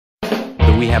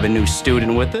we have a new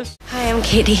student with us? Hi, I'm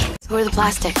Katie. So where are the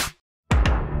plastics?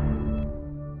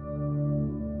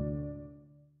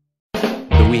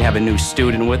 Do we have a new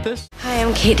student with us? Hi,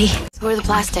 I'm Katie. So where are the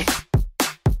plastics?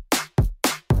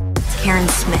 It's Karen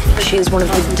Smith. She is one of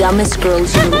the dumbest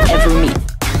girls you will ever meet.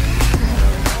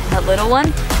 That little one?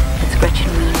 It's Gretchen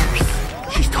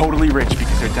Wieners. She's totally rich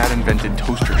because her dad invented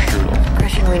toaster strudel.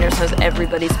 Gretchen Wieners knows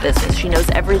everybody's business. She knows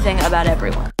everything about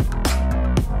everyone.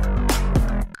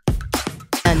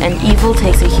 And evil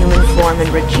takes a human form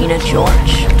in Regina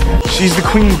George. She's the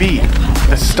queen bee,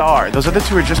 the star. Those other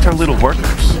two are just her little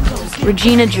workers.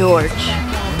 Regina George.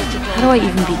 How do I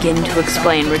even begin to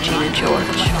explain Regina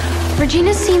George?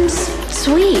 Regina seems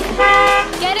sweet.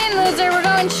 Get in, loser. We're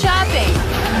going shopping.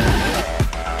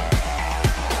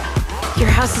 Your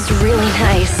house is really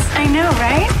nice. I know,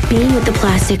 right? Being with the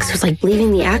plastics was like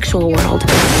leaving the actual world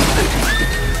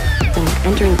and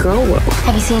entering girl world.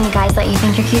 Have you seen any guys that you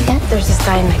think are cute yet? There's this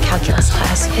guy in my calculus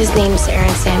class. His name's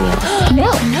Aaron Samuels.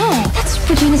 No, that's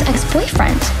Regina's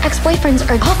ex-boyfriend. Ex-boyfriends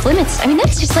are off limits. I mean,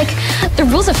 that's just like the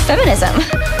rules of feminism.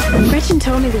 Gretchen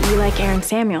told me that you like Aaron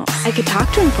Samuels. I could talk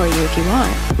to him for you if you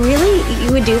want. Really?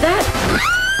 You would do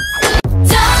that?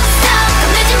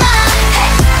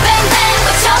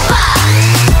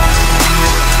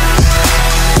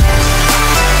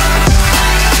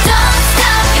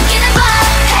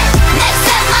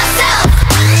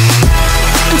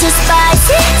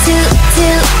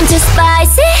 Too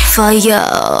spicy for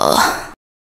you.